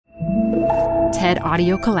TED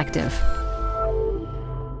Audio Collective.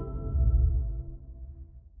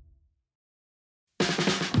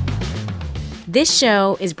 This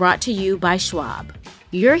show is brought to you by Schwab.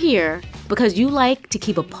 You're here because you like to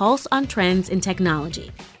keep a pulse on trends in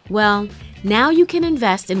technology. Well, now you can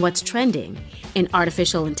invest in what's trending in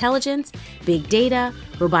artificial intelligence, big data,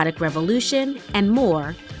 robotic revolution, and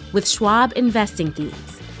more with Schwab Investing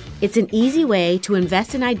Themes. It's an easy way to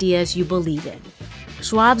invest in ideas you believe in.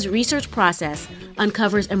 Schwab's research process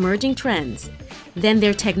uncovers emerging trends. Then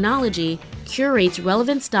their technology curates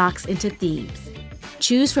relevant stocks into themes.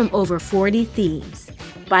 Choose from over 40 themes.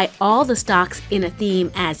 Buy all the stocks in a theme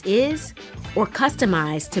as is or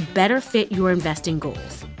customize to better fit your investing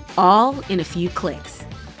goals. All in a few clicks.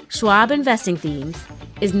 Schwab Investing Themes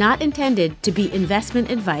is not intended to be investment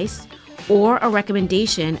advice or a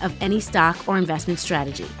recommendation of any stock or investment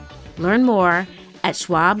strategy. Learn more at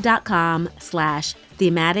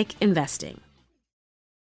schwab.com/thematic investing.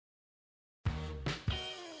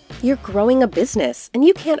 You're growing a business and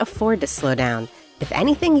you can't afford to slow down. If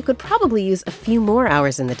anything, you could probably use a few more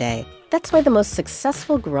hours in the day. That's why the most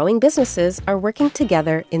successful growing businesses are working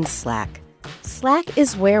together in Slack. Slack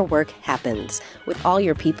is where work happens, with all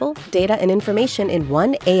your people, data, and information in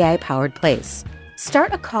one AI-powered place.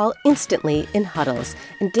 Start a call instantly in huddles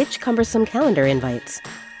and ditch cumbersome calendar invites.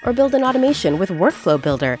 Or build an automation with Workflow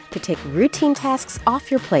Builder to take routine tasks off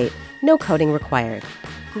your plate, no coding required.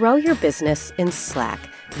 Grow your business in Slack.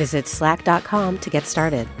 Visit slack.com to get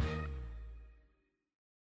started.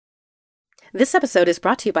 This episode is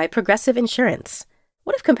brought to you by Progressive Insurance.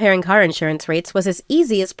 What if comparing car insurance rates was as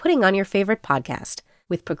easy as putting on your favorite podcast?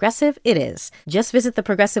 With Progressive, it is. Just visit the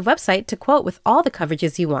Progressive website to quote with all the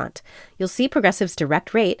coverages you want. You'll see Progressive's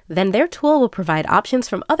direct rate, then their tool will provide options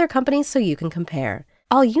from other companies so you can compare.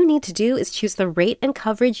 All you need to do is choose the rate and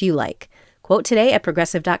coverage you like. Quote today at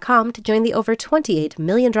Progressive.com to join the over 28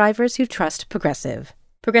 million drivers who trust Progressive.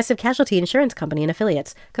 Progressive Casualty Insurance Company and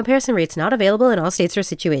Affiliates. Comparison rates not available in all states or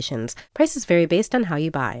situations. Prices vary based on how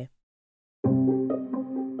you buy.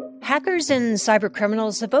 Hackers and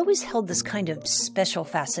cybercriminals have always held this kind of special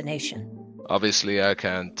fascination. Obviously, I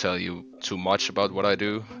can't tell you too much about what I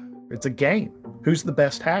do. It's a game. Who's the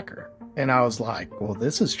best hacker? And I was like, well,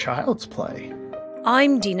 this is child's play.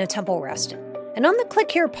 I'm Dina Temple-Raston, and on the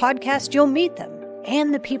Click Here podcast, you'll meet them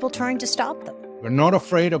and the people trying to stop them. We're not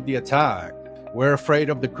afraid of the attack. We're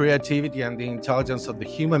afraid of the creativity and the intelligence of the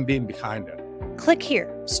human being behind it. Click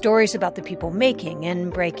Here, stories about the people making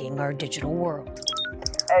and breaking our digital world.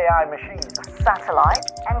 AI machines. Satellite.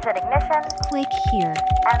 Engine ignition. Click Here.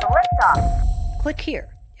 And liftoff. Click Here,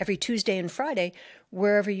 every Tuesday and Friday,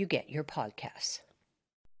 wherever you get your podcasts.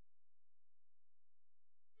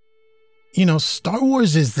 You know, Star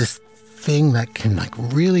Wars is this thing that can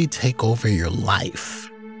really take over your life.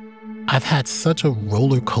 I've had such a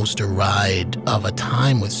roller coaster ride of a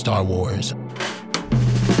time with Star Wars.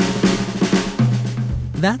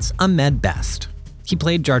 That's Ahmed Best. He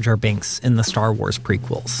played Jar Jar Binks in the Star Wars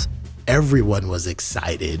prequels. Everyone was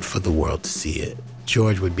excited for the world to see it.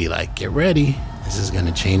 George would be like, get ready, this is going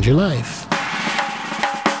to change your life.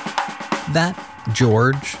 That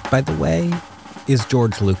George, by the way, is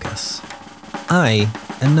George Lucas. I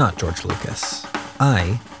am not George Lucas.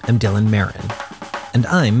 I am Dylan Marin. And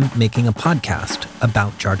I'm making a podcast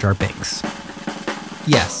about Jar Jar Binks.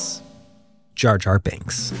 Yes, Jar Jar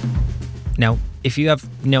Binks. Now, if you have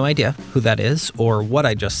no idea who that is or what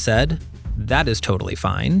I just said, that is totally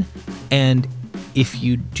fine. And if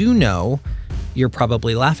you do know, you're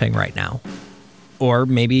probably laughing right now. Or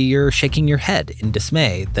maybe you're shaking your head in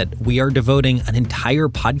dismay that we are devoting an entire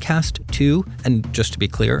podcast to, and just to be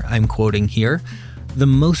clear, I'm quoting here, the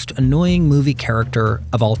most annoying movie character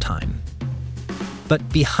of all time. But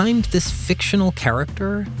behind this fictional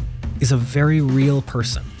character is a very real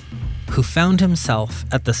person who found himself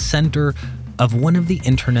at the center of one of the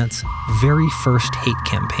internet's very first hate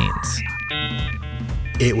campaigns.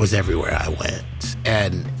 It was everywhere I went,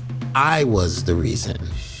 and I was the reason,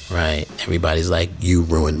 right? Everybody's like, you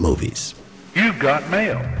ruined movies. You've got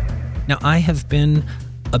mail. Now, I have been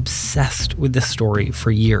obsessed with this story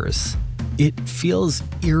for years. It feels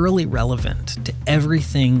eerily relevant to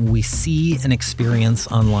everything we see and experience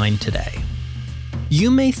online today.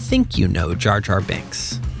 You may think you know Jar Jar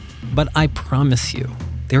Binks, but I promise you,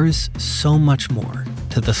 there is so much more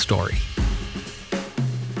to the story.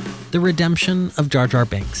 The Redemption of Jar Jar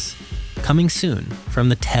Binks, coming soon from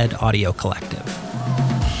the TED Audio Collective.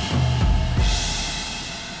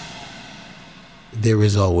 There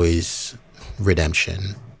is always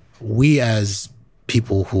redemption. We as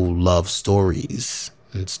people who love stories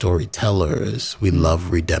and storytellers, we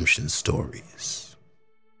love redemption stories.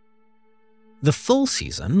 The full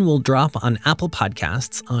season will drop on Apple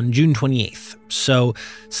Podcasts on June 28th, so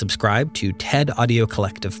subscribe to TED Audio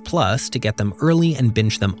Collective Plus to get them early and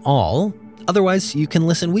binge them all. Otherwise, you can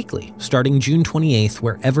listen weekly, starting June 28th,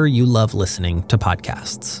 wherever you love listening to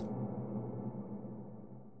podcasts.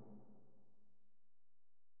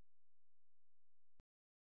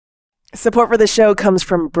 Support for the show comes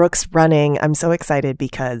from Brooks Running. I'm so excited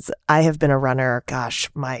because I have been a runner,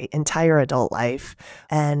 my entire adult life.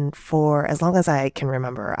 And for as long as I can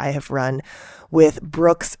remember, I have run with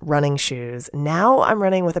Brooks running shoes. Now I'm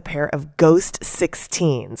running with a pair of Ghost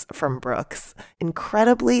 16s from Brooks.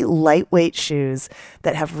 Incredibly lightweight shoes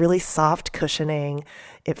that have really soft cushioning.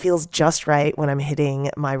 It feels just right when I'm hitting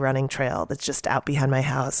my running trail that's just out behind my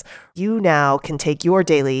house. You now can take your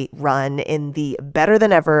daily run in the better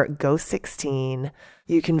than ever Ghost 16.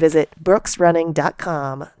 You can visit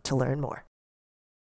brooksrunning.com to learn more.